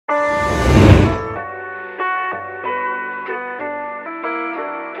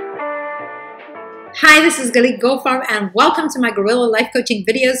Hi, this is Galit Goldfarb and welcome to my Guerrilla Life Coaching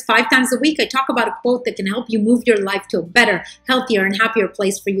videos. 5 times a week, I talk about a quote that can help you move your life to a better, healthier, and happier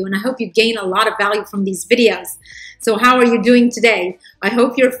place for you. And I hope you gain a lot of value from these videos. So how are you doing today? I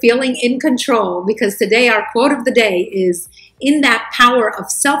hope you're feeling in control, because today our quote of the day is, "In that power of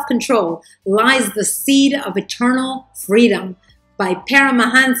self-control lies the seed of eternal freedom," by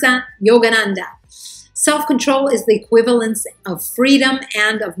Paramahansa Yogananda. Self-control is the equivalence of freedom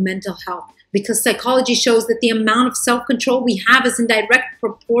and of mental health, because psychology shows that the amount of self-control we have is in direct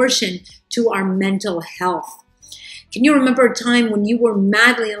proportion to our mental health. Can you remember a time when you were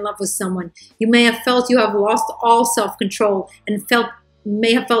madly in love with someone? You may have felt you have lost all self-control and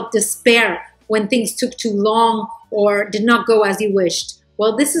may have felt despair when things took too long or did not go as you wished.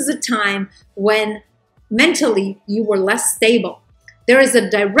 Well, this is a time when mentally you were less stable. There is a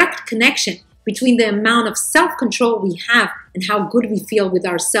direct connection between the amount of self-control we have and how good we feel with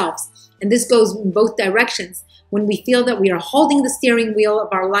ourselves. And this goes in both directions. When we feel that we are holding the steering wheel of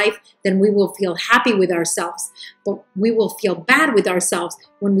our life, then we will feel happy with ourselves. But we will feel bad with ourselves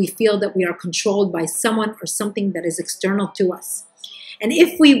when we feel that we are controlled by someone or something that is external to us. And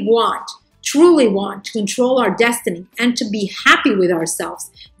if we truly want to control our destiny and to be happy with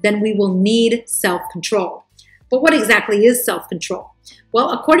ourselves, then we will need self-control. But what exactly is self-control?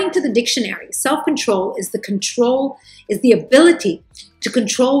 Well, according to the dictionary, self-control is the ability to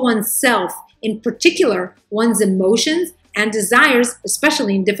control oneself, in particular one's emotions and desires,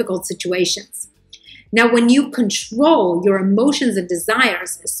 especially in difficult situations. Now, when you control your emotions and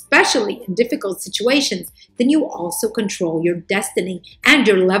desires, especially in difficult situations, then you also control your destiny and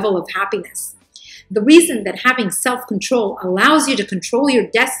your level of happiness. The reason that having self-control allows you to control your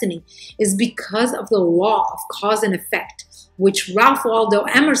destiny is because of the law of cause and effect, which Ralph Waldo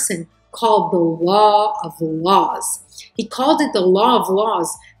Emerson called the law of laws. He called it the law of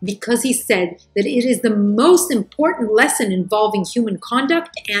laws because he said that it is the most important lesson involving human conduct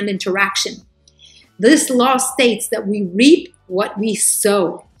and interaction. This law states that we reap what we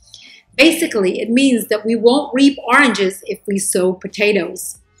sow. Basically, it means that we won't reap oranges if we sow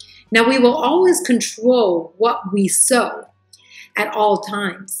potatoes. Now, we will always control what we sow at all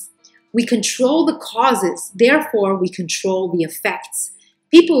times. We control the causes, therefore we control the effects.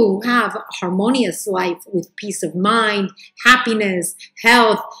 People who have a harmonious life with peace of mind, happiness,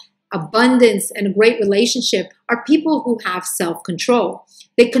 health, abundance, and a great relationship are people who have self-control.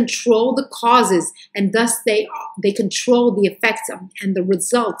 They control the causes, and thus they control the effects and the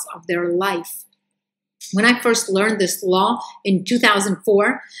results of their life. When I first learned this law in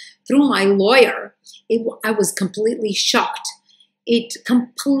 2004, through my lawyer, I was completely shocked. It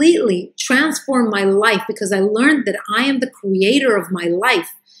completely transformed my life because I learned that I am the creator of my life,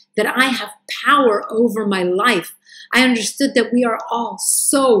 that I have power over my life. I understood that we are all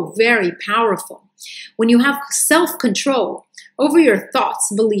so very powerful. When you have self-control over your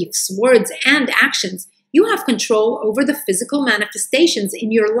thoughts, beliefs, words, and actions, you have control over the physical manifestations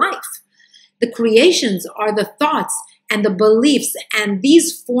in your life. The creations are the thoughts and the beliefs, and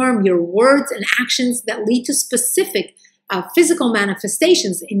these form your words and actions that lead to specific physical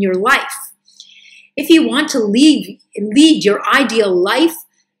manifestations in your life. If you want to lead your ideal life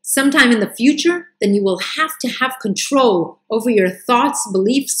sometime in the future, then you will have to have control over your thoughts,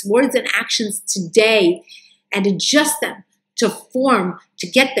 beliefs, words, and actions today and adjust them to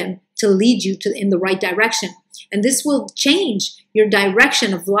get them to lead you in the right direction. And this will change your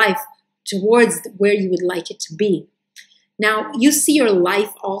direction of life towards where you would like it to be. Now, you see your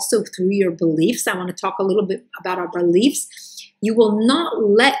life also through your beliefs. I want to talk a little bit about our beliefs. You will not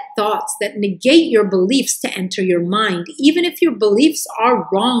let thoughts that negate your beliefs to enter your mind, even if your beliefs are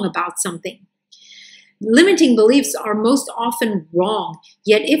wrong about something. Limiting beliefs are most often wrong,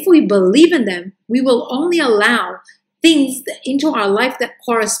 yet if we believe in them, we will only allow things into our life that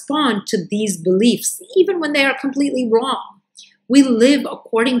correspond to these beliefs, even when they are completely wrong. We live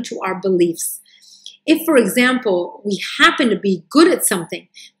according to our beliefs. If, for example, we happen to be good at something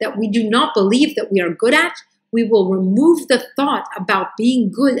that we do not believe that we are good at, we will remove the thought about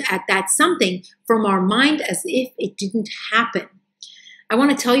being good at that something from our mind as if it didn't happen. I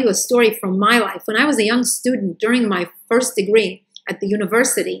want to tell you a story from my life. When I was a young student during my first degree at the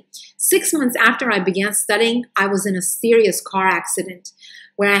university, 6 months after I began studying, I was in a serious car accident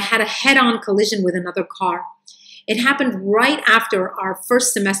where I had a head-on collision with another car. It happened right after our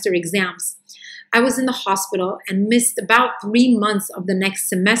first semester exams. I was in the hospital and missed about 3 months of the next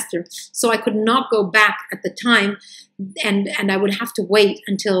semester, so I could not go back at the time, and I would have to wait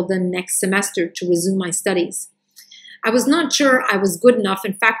until the next semester to resume my studies. I was not sure I was good enough.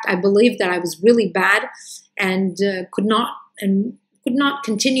 In fact, I believed that I was really bad and could not would not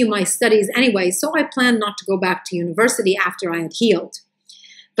continue my studies anyway, so I planned not to go back to university after I had healed.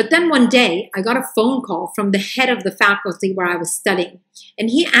 But then one day, I got a phone call from the head of the faculty where I was studying, and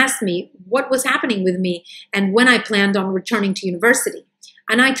he asked me what was happening with me and when I planned on returning to university.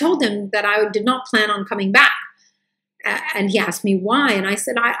 And I told him that I did not plan on coming back. And he asked me why, and I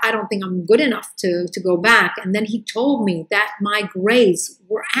said, I don't think I'm good enough to go back. And then he told me that my grades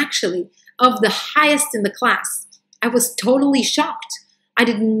were actually of the highest in the class. I was totally shocked. I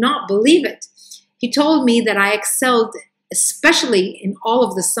did not believe it. He told me that I excelled especially in all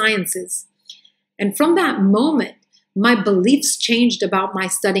of the sciences. And from that moment, my beliefs changed about my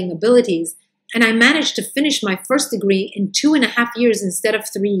studying abilities, and I managed to finish my first degree in 2.5 years instead of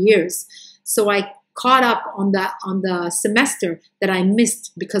 3 years. So I caught up on the semester that I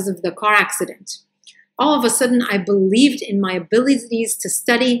missed because of the car accident. All of a sudden, I believed in my abilities to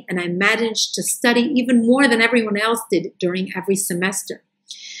study, and I managed to study even more than everyone else did during every semester.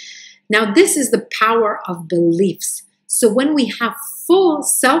 Now, this is the power of beliefs. So when we have full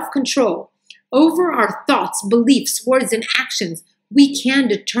self-control over our thoughts, beliefs, words, and actions, we can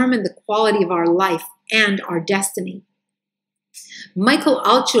determine the quality of our life and our destiny. Michael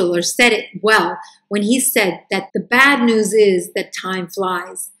Altshuler said it well when he said that the bad news is that time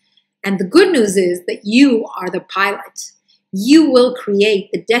flies, and the good news is that you are the pilot. You will create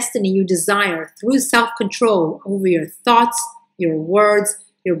the destiny you desire through self-control over your thoughts, your words,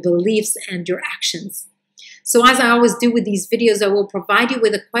 your beliefs, and your actions. So as I always do with these videos, I will provide you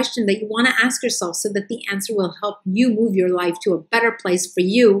with a question that you want to ask yourself so that the answer will help you move your life to a better place for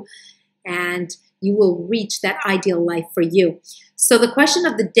you, and you will reach that ideal life for you. So the question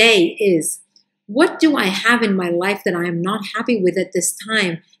of the day is, what do I have in my life that I am not happy with at this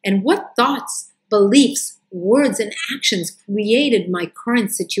time? And what thoughts, beliefs, words, and actions created my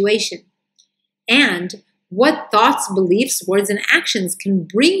current situation? And what thoughts, beliefs, words, and actions can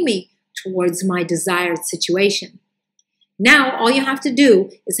bring me towards my desired situation? Now, all you have to do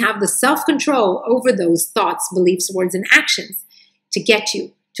is have the self-control over those thoughts, beliefs, words, and actions to get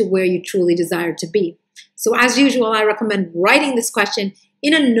you to where you truly desire to be. So as usual, I recommend writing this question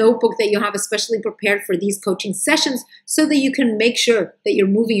in a notebook that you have especially prepared for these coaching sessions so that you can make sure that you're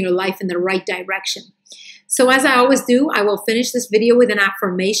moving your life in the right direction. So as I always do, I will finish this video with an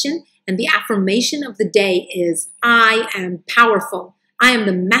affirmation, and the affirmation of the day is, I am powerful. I am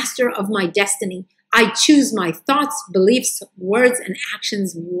the master of my destiny. I choose my thoughts, beliefs, words, and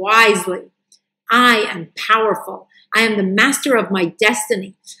actions wisely. I am powerful. I am the master of my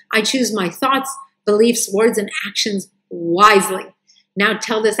destiny. I choose my thoughts, beliefs, words, and actions wisely. Now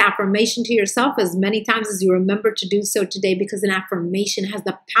tell this affirmation to yourself as many times as you remember to do so today, because an affirmation has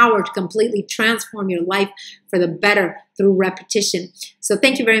the power to completely transform your life for the better through repetition. So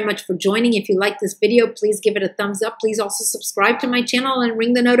thank you very much for joining. If you like this video, please give it a thumbs up. Please also subscribe to my channel and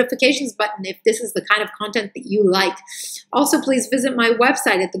ring the notifications button if this is the kind of content that you like. Also, please visit my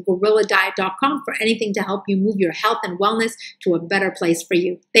website at theguerrilladiet.com for anything to help you move your health and wellness to a better place for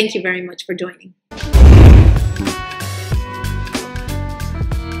you. Thank you very much for joining.